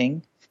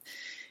interesting.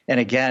 And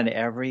again,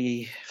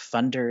 every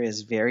funder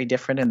is very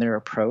different in their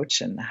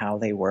approach and how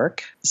they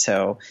work.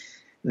 So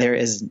there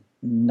is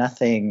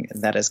nothing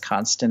that is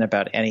constant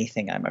about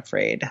anything, I'm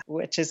afraid,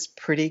 which is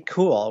pretty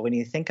cool when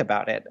you think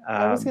about it.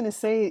 I was going to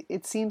say,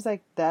 it seems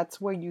like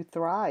that's where you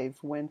thrive,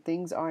 when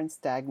things aren't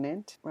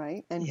stagnant,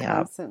 right? And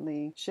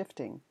constantly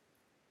shifting.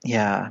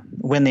 Yeah.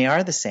 When they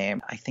are the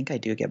same, I think I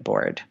do get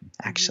bored,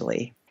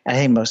 actually. I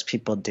think most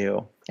people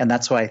do. And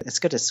that's why it's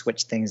good to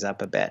switch things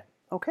up a bit.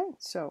 Okay,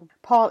 so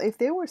Paul, if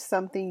there was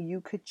something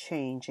you could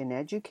change in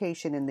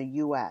education in the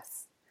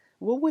U.S.,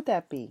 what would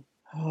that be?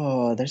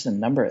 Oh, there's a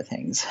number of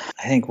things.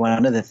 I think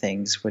one of the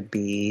things would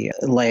be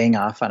laying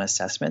off on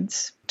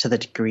assessments to the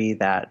degree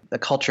that the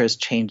culture has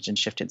changed and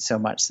shifted so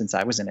much since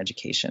I was in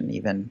education,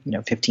 even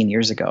 15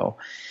 years ago.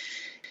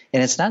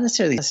 And it's not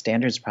necessarily a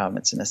standards problem,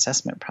 it's an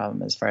assessment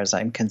problem as far as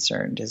I'm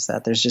concerned, is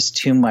that there's just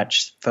too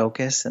much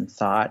focus and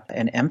thought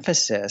and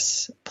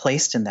emphasis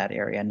placed in that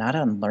area, not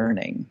on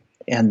learning.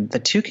 And the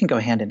two can go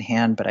hand in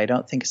hand, but I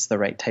don't think it's the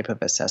right type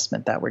of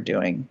assessment that we're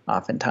doing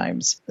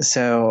oftentimes.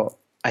 So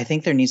I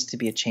think there needs to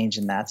be a change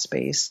in that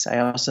space. I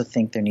also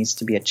think there needs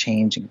to be a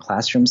change in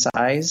classroom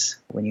size.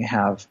 When you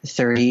have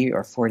 30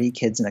 or 40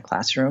 kids in a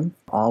classroom,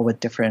 all with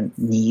different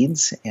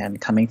needs and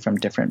coming from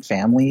different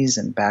families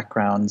and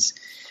backgrounds,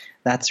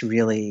 that's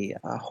really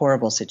a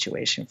horrible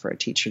situation for a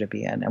teacher to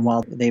be in. And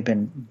while they've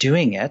been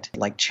doing it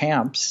like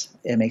champs,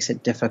 it makes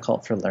it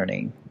difficult for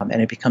learning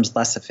and it becomes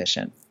less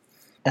efficient.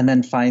 And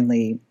then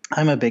finally,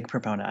 I'm a big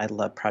proponent. I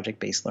love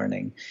project-based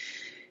learning.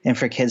 And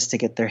for kids to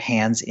get their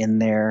hands in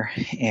there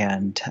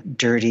and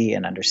dirty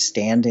and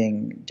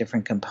understanding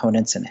different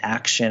components and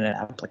action and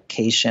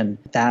application,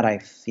 that I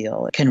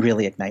feel can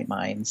really ignite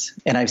minds.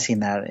 And I've seen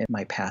that in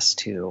my past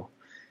too.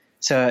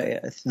 So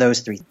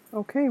those three.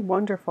 Okay,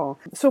 wonderful.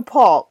 So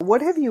Paul,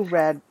 what have you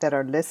read that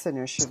our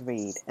listeners should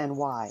read and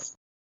why?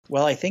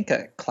 Well, I think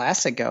a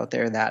classic out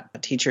there that a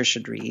teacher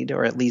should read,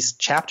 or at least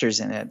chapters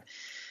in it,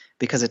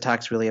 because it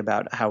talks really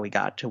about how we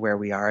got to where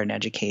we are in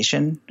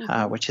education,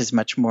 which is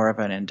much more of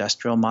an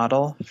industrial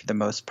model for the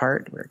most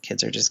part, where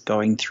kids are just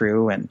going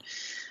through and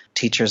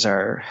teachers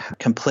are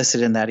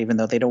complicit in that even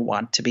though they don't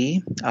want to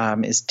be,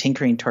 is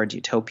Tinkering Toward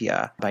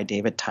Utopia by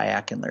David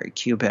Tyack and Larry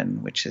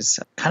Cuban, which is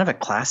kind of a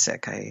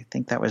classic. I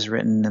think that was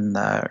written in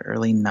the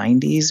early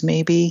 90s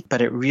maybe,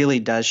 but it really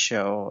does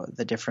show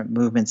the different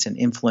movements and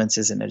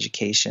influences in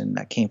education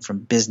that came from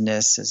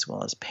business as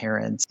well as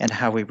parents and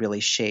how we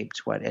really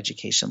shaped what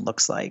education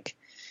looks like.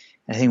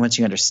 I think once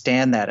you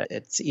understand that,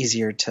 it's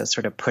easier to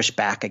sort of push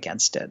back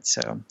against it.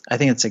 So I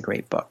think it's a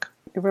great book.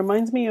 It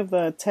reminds me of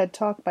the TED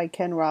Talk by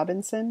Ken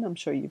Robinson. I'm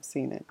sure you've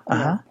seen it.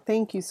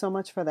 Thank you so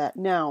much for that.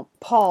 Now,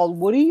 Paul,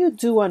 what do you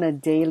do on a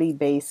daily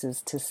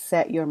basis to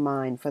set your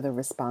mind for the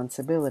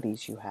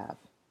responsibilities you have?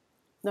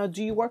 Now,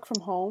 do you work from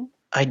home?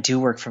 I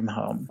do work from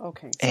home.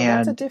 Okay, so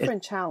that's a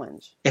different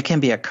challenge. It can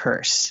be a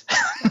curse.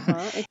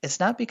 It's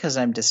not because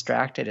I'm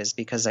distracted, it's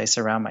because I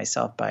surround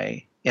myself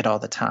by it all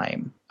the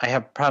time. I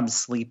have problems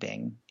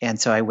sleeping, and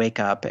so I wake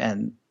up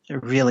and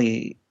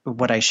really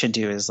what I should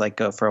do is like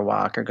go for a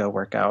walk or go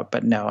work out,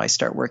 but no, I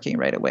start working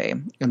right away.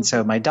 And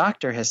so my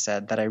doctor has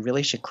said that I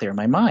really should clear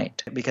my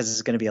mind because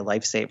it's going to be a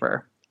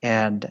lifesaver.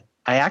 And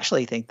I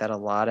actually think that a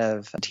lot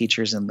of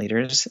teachers and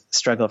leaders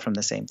struggle from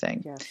the same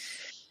thing. Yes.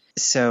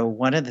 So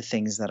one of the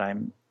things that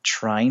I'm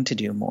trying to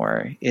do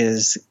more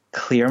is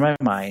clear my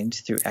mind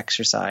through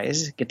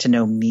exercise, get to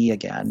know me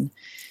again.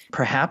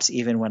 Perhaps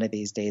even one of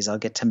these days I'll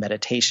get to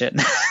meditation,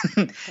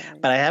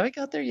 but I haven't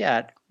got there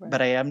yet. Right.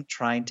 But I am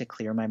trying to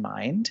clear my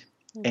mind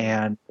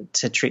and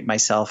to treat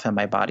myself and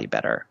my body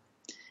better.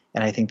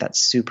 And I think that's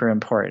super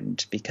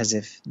important because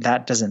if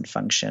that doesn't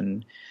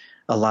function,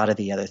 a lot of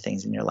the other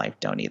things in your life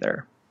don't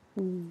either.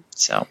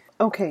 So.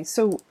 Okay,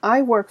 so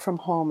I work from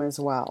home as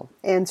well.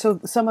 And so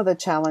some of the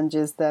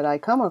challenges that I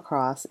come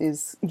across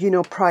is,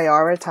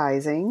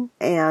 prioritizing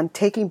and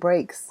taking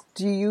breaks.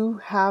 Do you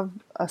have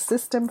a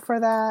system for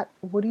that?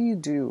 What do you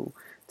do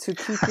to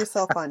keep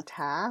yourself on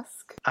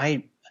task?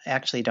 I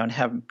actually don't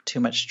have too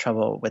much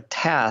trouble with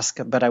task,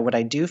 but what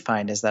I do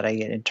find is that I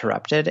get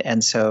interrupted.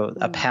 And so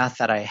a path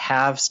that I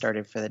have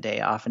started for the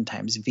day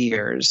oftentimes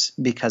veers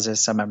because of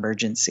some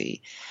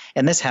emergency.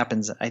 And this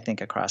happens, I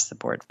think, across the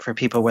board for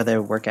people, whether they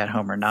work at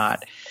home or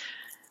not.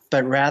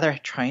 But rather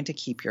trying to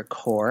keep your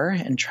core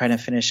and trying to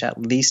finish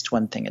at least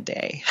one thing a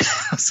day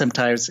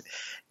sometimes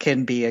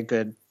can be a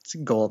good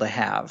goal to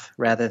have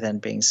rather than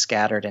being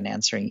scattered and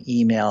answering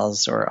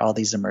emails or all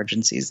these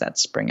emergencies that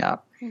spring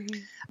up.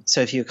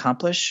 So if you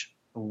accomplish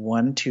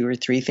 1, 2, or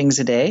 3 things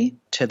a day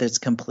to this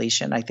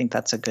completion, I think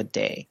that's a good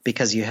day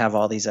because you have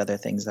all these other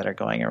things that are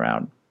going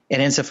around.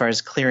 And insofar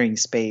as clearing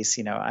space,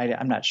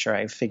 I'm not sure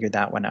I figured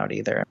that one out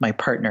either. My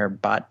partner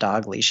bought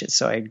dog leashes,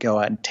 so I'd go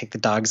out and take the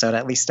dogs out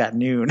at least at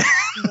noon.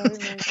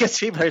 Because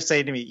people are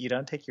saying to me, you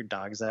don't take your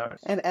dogs out.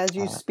 And as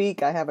you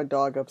speak, I have a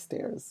dog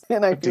upstairs.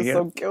 And I feel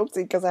so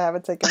guilty because I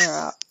haven't taken her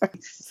out.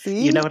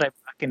 See? You know what I'm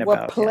talking about.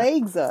 What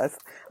plagues us.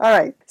 All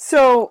right.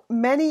 So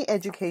many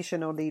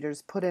educational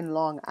leaders put in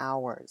long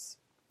hours.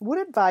 What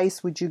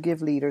advice would you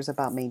give leaders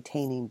about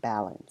maintaining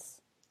balance?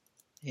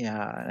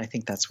 Yeah, I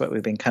think that's what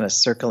we've been kind of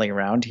circling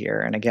around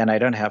here. And again, I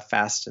don't have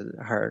fast,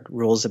 hard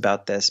rules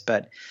about this,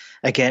 but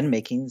again,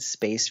 making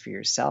space for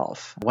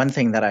yourself. One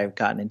thing that I've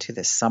gotten into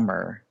this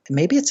summer,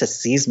 maybe it's a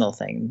seasonal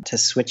thing to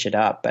switch it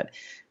up, but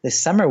this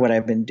summer what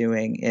I've been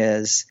doing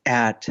is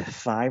at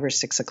 5 or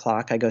 6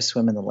 o'clock, I go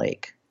swim in the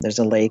lake. There's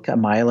a lake a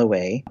mile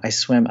away. I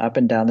swim up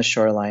and down the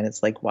shoreline.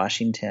 It's Lake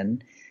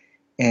Washington.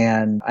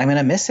 And I'm going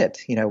to miss it,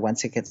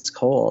 once it gets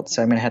cold.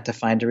 So I'm going to have to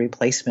find a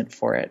replacement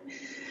for it.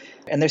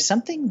 And there's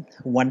something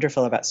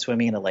wonderful about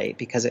swimming in a lake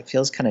because it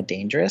feels kind of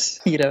dangerous.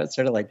 It's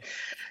sort of like,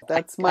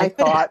 That's my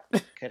thought.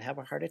 Could have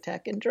a heart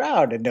attack and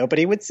drown and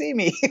nobody would see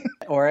me.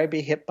 Or I'd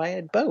be hit by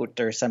a boat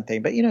or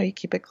something. But, you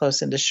keep it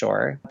close into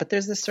shore. But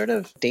there's this sort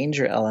of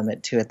danger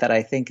element to it that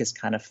I think is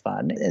kind of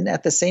fun. And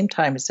at the same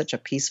time, it's such a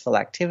peaceful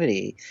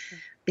activity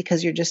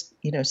because you're just,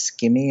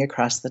 skimming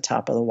across the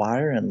top of the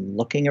water and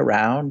looking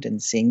around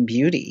and seeing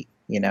beauty,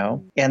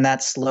 and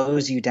that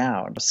slows you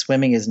down.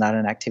 Swimming is not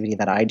an activity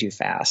that I do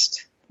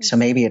fast. So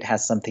maybe it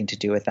has something to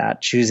do with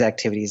that. Choose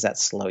activities that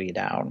slow you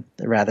down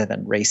rather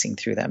than racing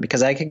through them.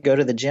 Because I could go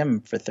to the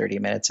gym for 30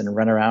 minutes and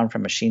run around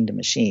from machine to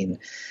machine,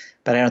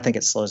 but I don't think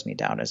it slows me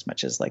down as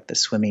much as like the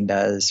swimming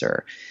does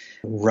or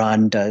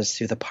run does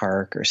through the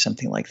park or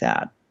something like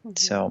that.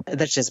 So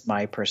that's just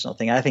my personal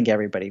thing. I think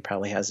everybody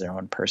probably has their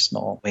own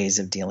personal ways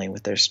of dealing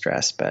with their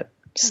stress, but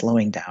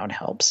slowing down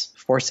helps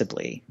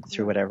forcibly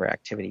through whatever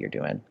activity you're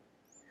doing.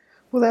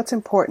 Well, that's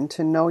important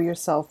to know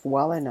yourself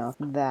well enough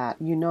that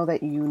you know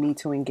that you need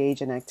to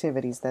engage in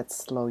activities that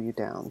slow you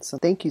down. So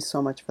thank you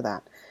so much for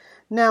that.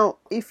 Now,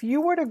 if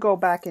you were to go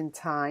back in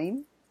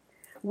time,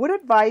 what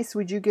advice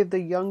would you give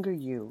the younger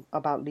you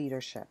about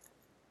leadership?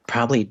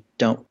 Probably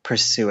don't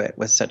pursue it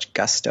with such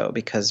gusto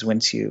because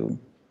once you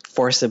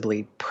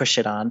forcibly push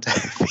it on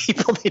to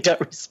people, they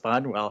don't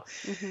respond well.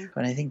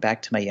 When I think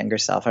back to my younger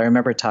self, I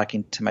remember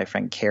talking to my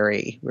friend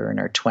Carrie. We were in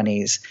our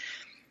 20s.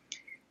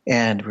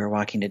 And we were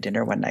walking to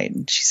dinner one night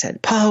and she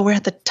said, Paul, we're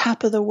at the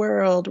top of the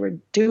world. We're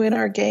doing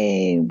our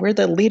game. We're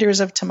the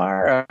leaders of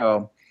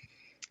tomorrow.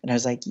 And I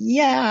was like,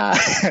 yeah.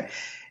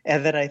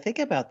 And then I think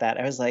about that.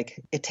 I was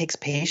like, it takes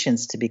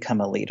patience to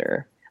become a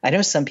leader. I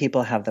know some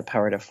people have the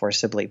power to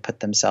forcibly put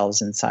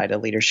themselves inside a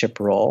leadership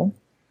role,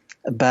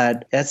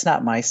 but that's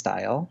not my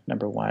style,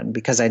 number one,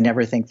 because I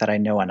never think that I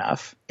know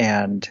enough.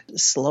 And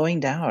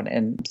slowing down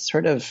and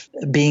sort of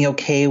being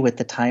okay with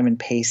the time and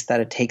pace that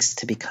it takes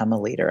to become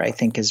a leader, I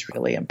think is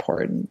really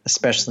important,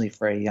 especially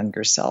for a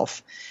younger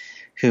self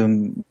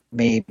who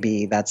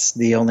maybe that's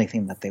the only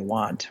thing that they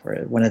want or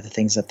one of the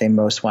things that they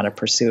most want to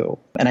pursue.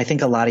 And I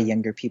think a lot of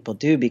younger people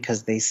do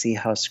because they see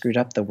how screwed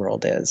up the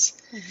world is.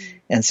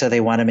 And so they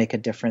want to make a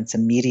difference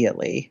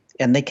immediately.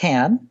 And they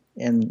can.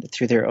 And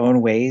through their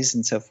own ways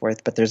and so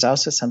forth. But there's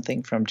also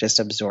something from just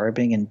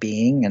absorbing and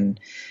being and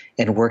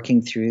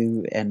working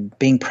through and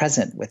being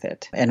present with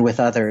it and with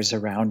others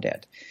around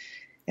it.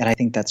 And I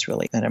think that's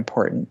really an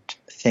important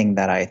thing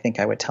that I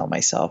think I would tell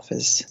myself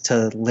is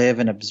to live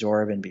and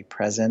absorb and be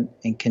present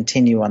and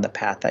continue on the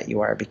path that you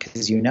are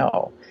because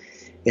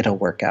it'll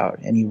work out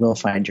and you will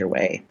find your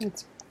way.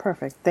 It's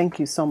perfect. Thank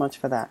you so much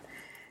for that.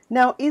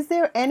 Now, is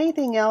there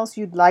anything else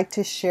you'd like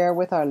to share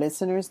with our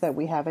listeners that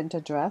we haven't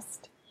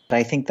addressed?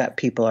 I think that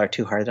people are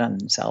too hard on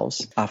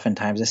themselves,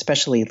 oftentimes,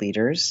 especially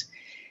leaders.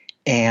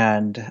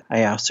 And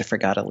I also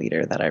forgot a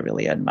leader that I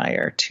really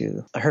admire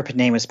too. Her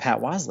name was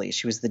Pat Wasley.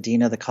 She was the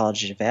dean of the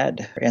College of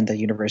Ed and the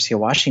University of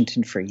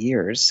Washington for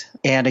years.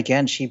 And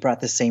again, she brought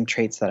the same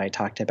traits that I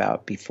talked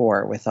about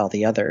before with all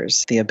the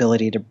others, the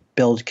ability to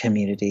build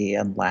community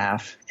and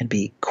laugh and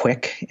be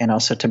quick and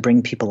also to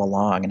bring people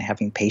along and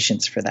having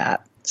patience for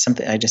that.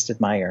 Something I just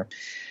admire.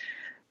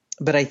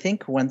 But I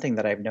think one thing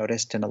that I've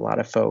noticed in a lot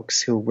of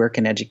folks who work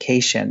in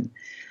education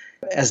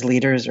as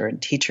leaders or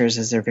teachers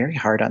is they're very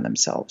hard on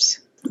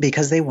themselves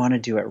because they want to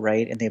do it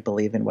right and they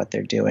believe in what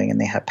they're doing and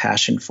they have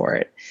passion for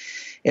it.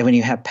 And when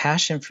you have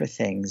passion for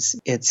things,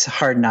 it's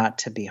hard not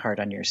to be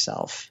hard on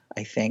yourself,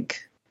 I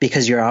think,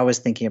 because you're always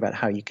thinking about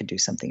how you could do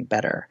something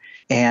better.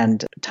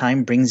 And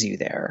time brings you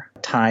there.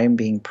 Time,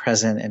 being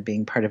present and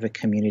being part of a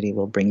community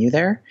will bring you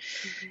there,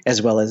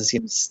 as well as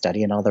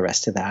study and all the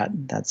rest of that.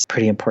 That's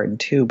pretty important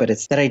too. But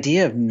it's that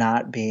idea of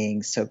not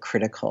being so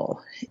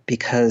critical,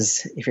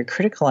 because if you're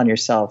critical on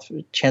yourself,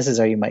 chances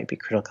are you might be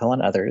critical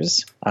on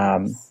others.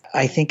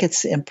 I think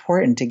it's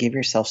important to give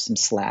yourself some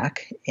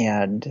slack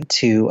and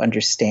to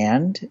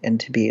understand and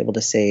to be able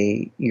to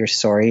say you're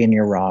sorry and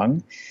you're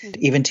wrong,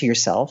 even to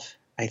yourself.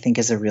 I think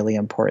is a really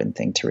important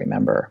thing to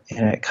remember.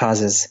 And it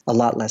causes a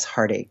lot less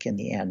heartache in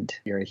the end.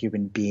 You're a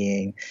human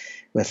being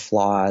with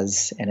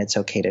flaws, and it's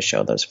okay to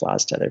show those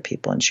flaws to other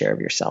people and share of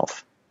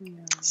yourself. Yeah.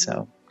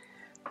 So,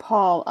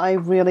 Paul, I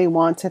really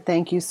want to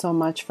thank you so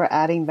much for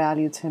adding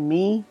value to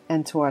me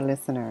and to our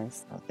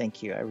listeners. Well,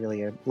 thank you. I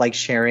really like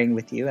sharing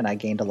with you, and I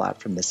gained a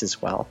lot from this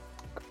as well.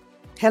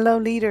 Hello,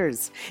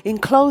 leaders. In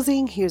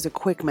closing, here's a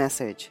quick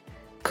message.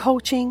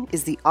 Coaching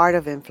is the art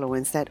of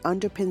influence that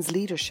underpins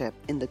leadership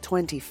in the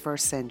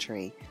 21st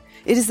century.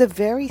 It is the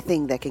very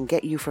thing that can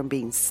get you from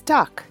being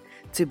stuck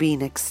to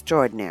being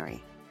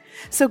extraordinary.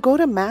 So go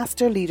to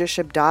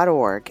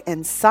masterleadership.org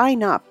and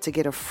sign up to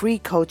get a free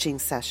coaching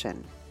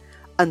session.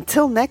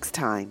 Until next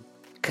time,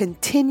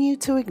 continue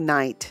to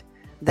ignite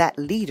that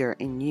leader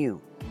in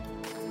you.